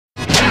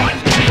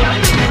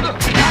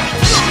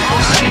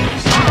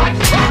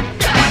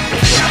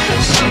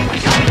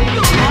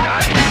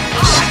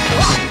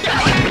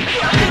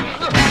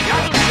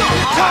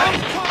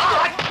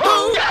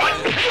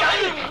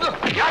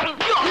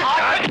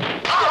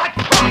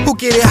Who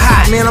get it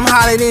hot? Man, I'm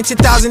hotter than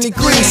 10,000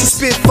 degrees. So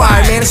spit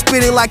fire, man, I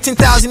spit it like 10,000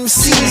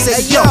 MCs.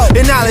 Hey yo,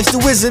 and knowledge, the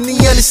wisdom, the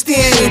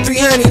understanding.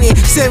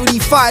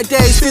 375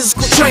 days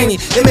physical training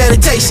and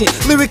meditation.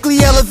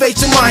 Lyrically elevate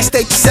your mind,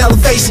 state this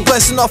elevation.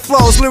 Blessing off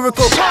flows,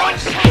 lyrical.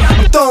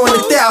 I'm throwing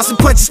 1,000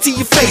 punches to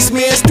your face,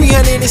 man. It's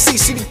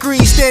 360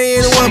 degrees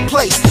standing in one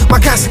place. My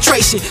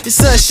concentration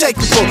is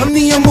unshakable. I'm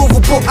the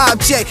immovable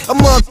object, I'm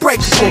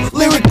unbreakable.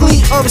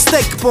 Lyrically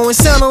unmistakable and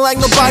sounding like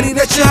nobody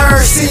that you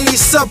heard. City,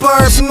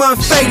 suburbs, I'm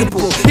unfadable.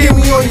 Hear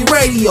me on your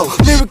radio.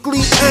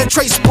 Lyrically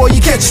untraceable,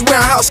 you catch a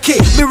roundhouse kick.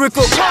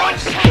 Lyrical,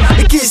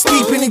 it gets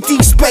deep in the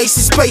deep space.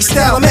 It's spaced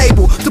out, I'm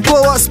able to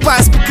blow up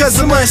spots because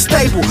I'm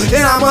unstable.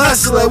 And I'm a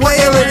hustler, way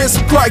iller than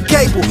some Clark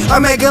Gable.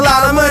 I make a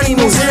lot of money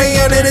moves, it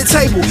ain't under the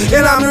table.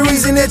 And I'm the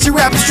reason that your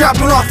rappers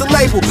dropping off the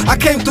label. I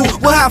came through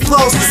with high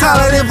flows, it's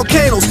hotter than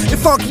volcanoes. And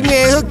Funky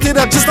Man hooked it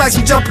up just like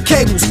some jumper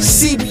cables.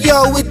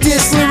 Eseibio with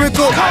this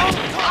lyrical.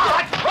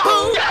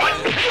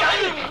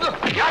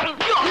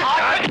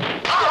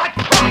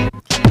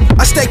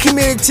 I stay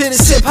committed to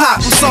this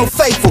hip-hop, I'm so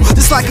faithful.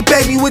 Just like a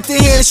baby with the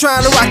hands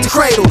trying to rock the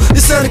cradle.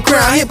 This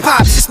underground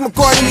hip-hop, it's my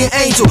guardian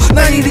angel.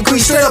 90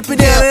 degrees straight up and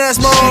down, and that's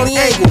my only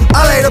angle.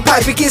 I lay the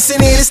pipe, it gets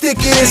in and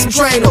stick it in some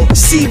Drano.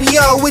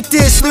 Eseibio with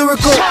this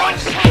lyrical.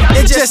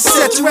 And just to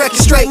set the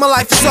record straight, my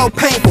life is so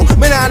painful.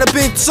 Man, I'd have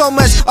been through so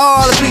much,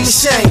 all to be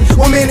ashamed.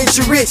 1 minute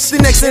you're rich, the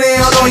next thing they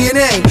don't know your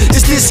name.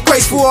 It's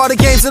disgraceful, all the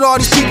games that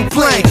all these people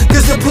playing.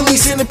 Cause the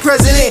police and the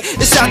president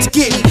is out to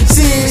get me.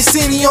 City to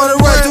city on the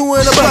run,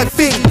 doing a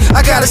 $150.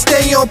 I gotta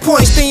stay on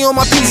point, stay on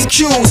my P's and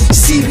Q's.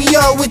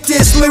 Eseibio with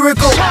this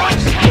lyrical.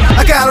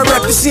 I gotta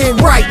represent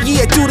right,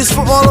 yeah, do this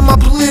for all of my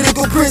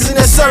political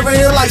prisoners serving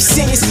a life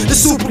sentence. The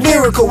super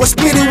lyrical, I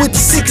spit it with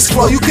the sickest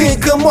flow. You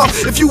couldn't come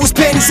off if you was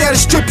panties at a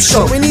stripper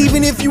show. And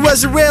even if you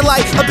was a red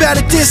light about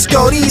a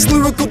disco, these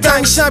lyrical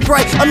diamonds shine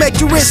bright, I make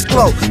your wrist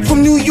glow.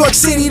 From New York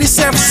City to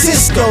San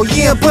Francisco,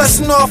 yeah, I'm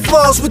busting off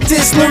flows with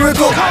this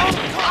lyrical.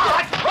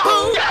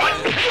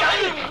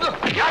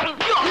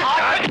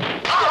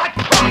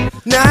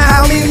 Now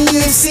how many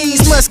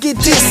MCs must get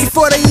dissed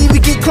before they even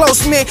get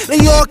close, man?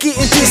 They all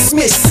getting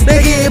dismissed,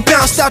 they getting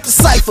bounced out the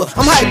cypher.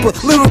 I'm hyper,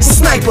 lyrical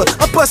sniper,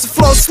 I'm busting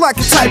flows like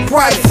a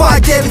typewriter.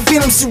 5 deadly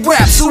venoms to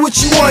rap, so what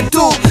you wanna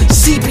do?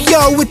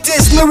 Eseibio with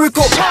this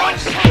lyrical.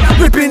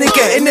 Ripping the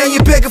gut, and now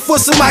you're begging for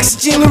some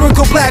oxygen.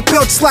 Lyrical black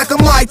belt, just like a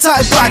Muay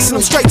Thai boxing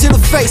them straight to the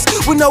face,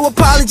 with no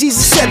apologies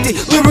accepted.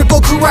 Lyrical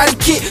karate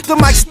kid, the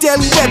mic's a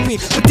deadly weapon,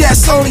 but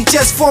that's only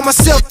just for my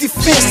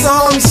self-defense. The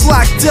homies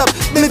locked up,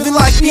 living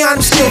life behind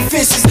them steel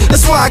fences.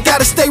 That's why I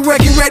gotta stay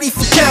ready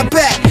for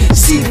comeback.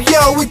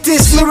 Eseibio with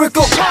this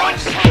lyrical.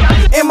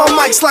 And my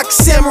mic's like a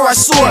samurai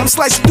sword, I'm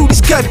slicing through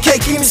these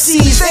cupcake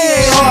MCs. They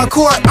ain't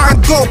hardcore, I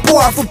go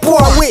bar for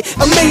bar with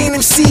a million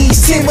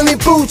MCs.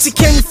 Timberland boots and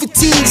came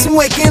fatigues. I'm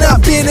waking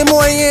up in the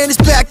morning and it's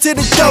back to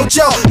the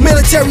dojo.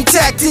 Military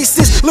tactics,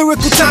 this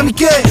lyrical Tommy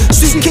gun.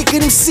 Streets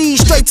kicking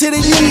MCs straight to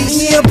the knees.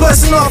 Yeah, I'm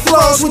busting off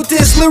flows with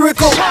this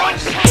lyrical.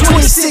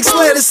 26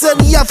 letters of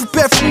the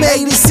alphabet from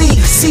A to Z.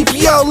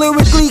 Eseibio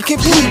lyrically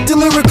complete, the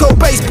lyrical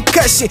bass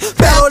percussion.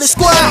 Battle the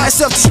squad,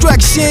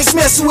 self-destruction.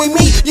 Messing with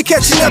me, you're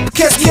catching up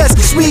because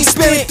we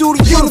spinning through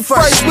the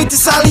universe with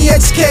this highly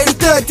educated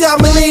thugged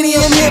out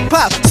millennium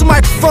hip-hop. So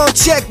microphone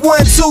check,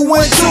 1, 2,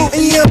 1, 2.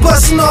 And yeah, I'm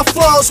busting off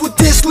flows with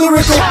this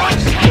lyrical.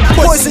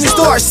 Poisonous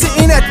stars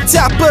sitting at the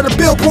top of the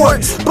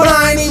billboard, but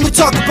I ain't even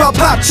talking about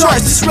pop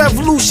charts. This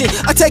revolution,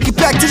 I take it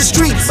back to the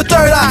streets. A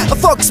third eye, I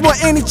focus more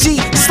energy,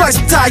 just like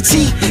some Tai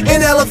Chi,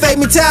 and elevate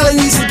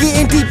mentalities and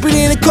getting deeper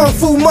in the Kung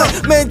Fu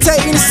month.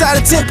 Meditating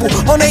inside a temple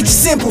on ancient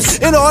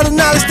symbols and all the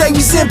knowledge they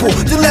resemble.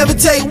 To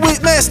levitate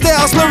with man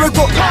styles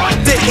lyrical.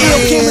 The ill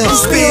chemical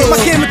spill, my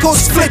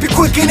chemicals flipping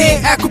quicker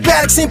than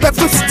acrobatics and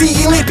backflips at the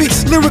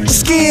Olympics. Lyrical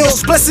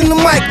skills, blessing the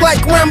mic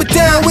like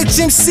Ramadan. Which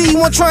MC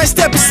one try and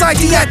step inside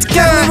the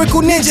octagon?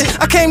 Lyrical ninja,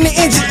 I came to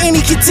injure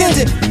any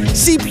contender.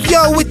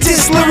 Eseibio with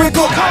this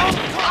lyrical.